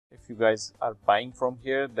you guys are buying from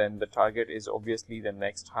here, then the target is obviously the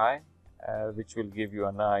next high, which will give you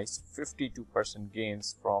a nice 52%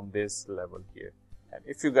 gains from this level here. And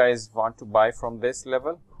if you guys want to buy from this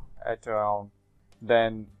level at around,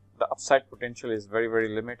 then the upside potential is very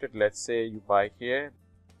limited. Let's say you buy here.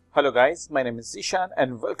 Hello guys, my name is Zishan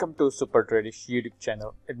and welcome to Super Tradish YouTube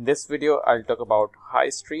channel. In this video, I'll talk about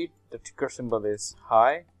Highstreet. The ticker symbol is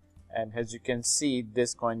High, and as you can see,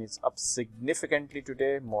 this coin is up significantly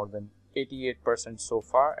today, more than 88% so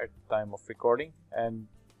far at the time of recording. And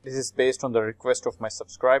this is based on the request of my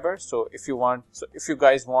subscribers. So if you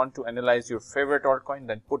guys want to analyze your favorite altcoin,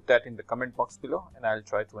 then put that in the comment box below and I'll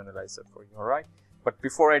try to analyze it for you. Alright. But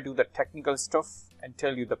before I do the technical stuff and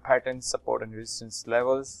tell you the pattern, support and resistance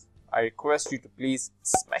levels, I request you to please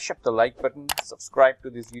smash up the like button, subscribe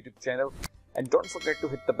to this YouTube channel, and don't forget to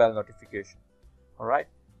hit the bell notification. Alright,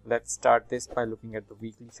 let's start this by looking at the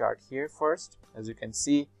weekly chart here first. As you can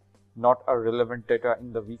see, not a relevant data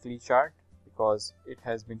in the weekly chart because it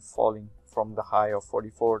has been falling from the high of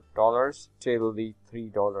 $44 till the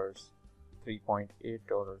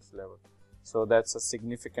 $3.8 level. So that's a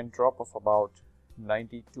significant drop of about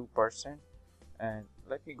 92%. And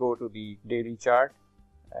let me go to the daily chart,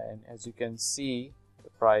 and as you can see, the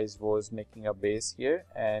price was making a base here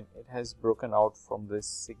and it has broken out from this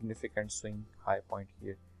significant swing high point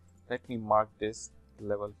here. Let me mark this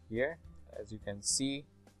level here. As you can see,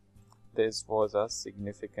 this was a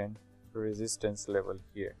significant resistance level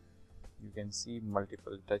here. You can see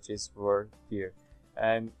multiple touches were here,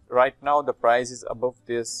 and right now the price is above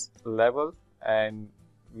this level and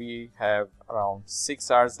we have around 6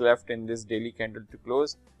 hours left in this daily candle to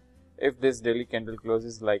close. If this daily candle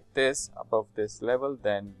closes like this above this level,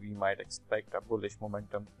 then we might expect a bullish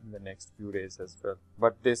momentum in the next few days as well.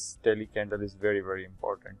 But this daily candle is very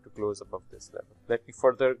important to close above this level. Let me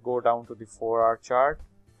further go down to the 4-hour chart,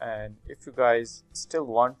 and if you guys still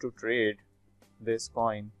want to trade this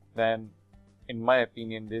coin, then in my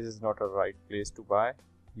opinion this is not a right place to buy.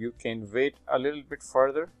 You can wait a little bit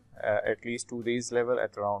further, at least to this level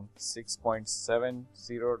at around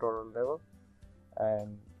 $6.70 level,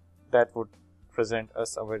 and that would present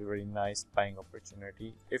us a very nice buying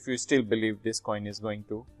opportunity if you still believe this coin is going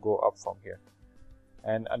to go up from here.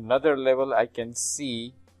 And another level I can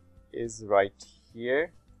see is right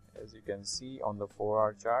here. As you can see on the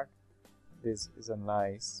 4-hour chart, this is a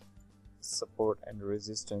nice support and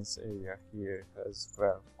resistance area here as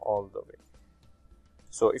well, all the way.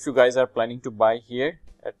 So if you guys are planning to buy here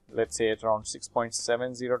at, let's say, at around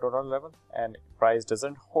 $6.70 level and price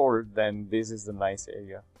doesn't hold, then this is the nice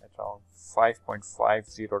area at around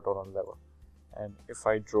 $5.50 level. And if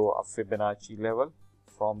I draw a Fibonacci level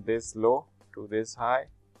from this low to this high,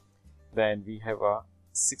 then we have a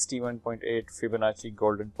 61.8 Fibonacci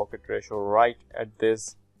golden pocket ratio right at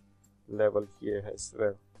this level here as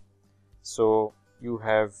well. So you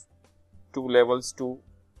have two levels to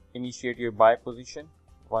initiate your buy position.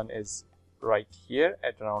 One is right here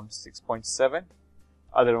at around 6.7,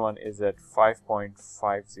 other one is at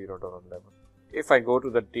 $5.50 level. If I go to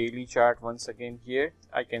the daily chart once again here,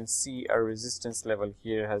 I can see a resistance level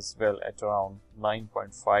here as well at around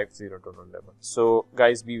 $9.50 level. So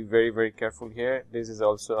guys, be very careful here. This is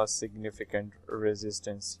also a significant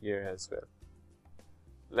resistance here as well.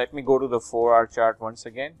 Let me go to the 4-hour chart once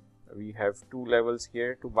again. We have two levels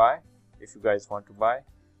here to buy if you guys want to buy.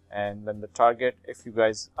 And then the target, if you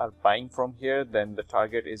guys are buying from here, then the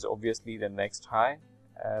target is obviously the next high,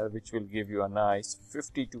 which will give you a nice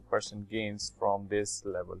 52% gains from this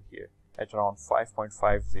level here at around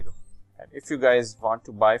 $5.50. And if you guys want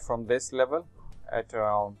to buy from this level at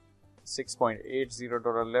around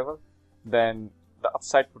 $6.80 level, then the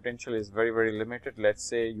upside potential is very limited. Let's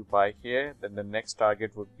say you buy here, then the next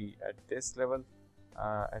target would be at this level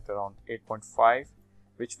at around 8.5,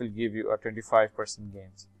 which will give you a 25%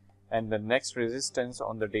 gains. And the next resistance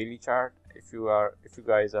on the daily chart, if you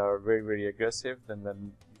guys are very aggressive,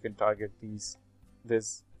 then you can target this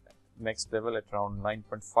next level at around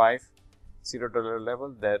 $9.50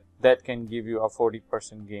 level. That can give you a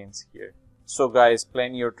 40% gains here. So guys,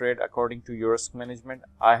 plan your trade according to your risk management.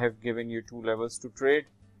 I have given you two levels to trade,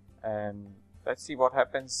 and let's see what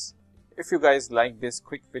happens. If you guys like this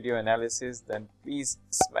quick video analysis, then please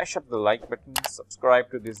smash up the like button, subscribe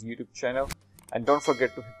to this YouTube channel, and don't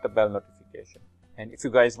forget to hit the bell notification. And if you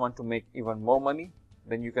guys want to make even more money,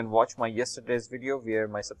 then you can watch my yesterday's video where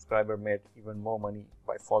my subscriber made even more money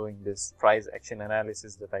by following this price action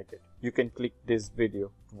analysis that I did. You can click this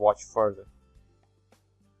video to watch further.